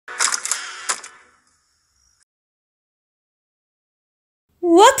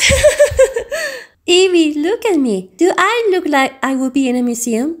What? Evie, look at me. Do I look like I would be in a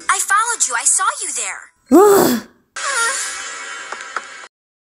museum? I followed you. I saw you there. Ugh.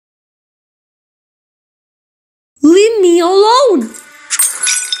 Leave me alone!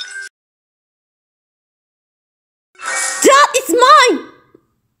 That is mine!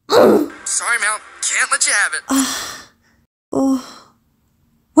 Ugh. Sorry, Mal. Can't let you have it. Oh,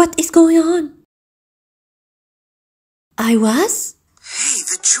 what is going on? I was? Hey,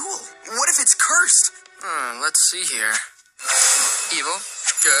 the jewel. What if it's cursed? Let's see here. Evil,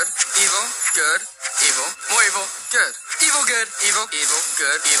 good, evil, good, evil, more evil, good, evil, good, evil, evil,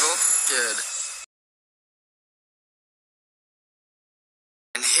 good, evil, good.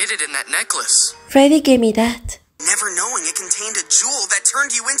 And hid it in that necklace. Freddie gave me that. Never knowing it contained a jewel that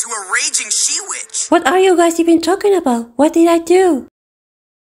turned you into a raging she-witch. What are you guys even talking about? What did I do?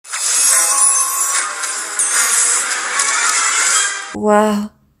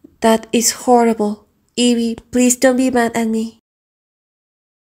 Wow, that is horrible. Evie, please don't be mad at me.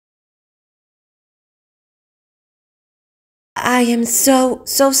 I am so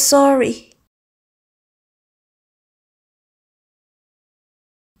sorry.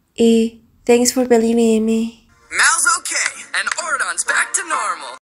 Thanks for believing in me.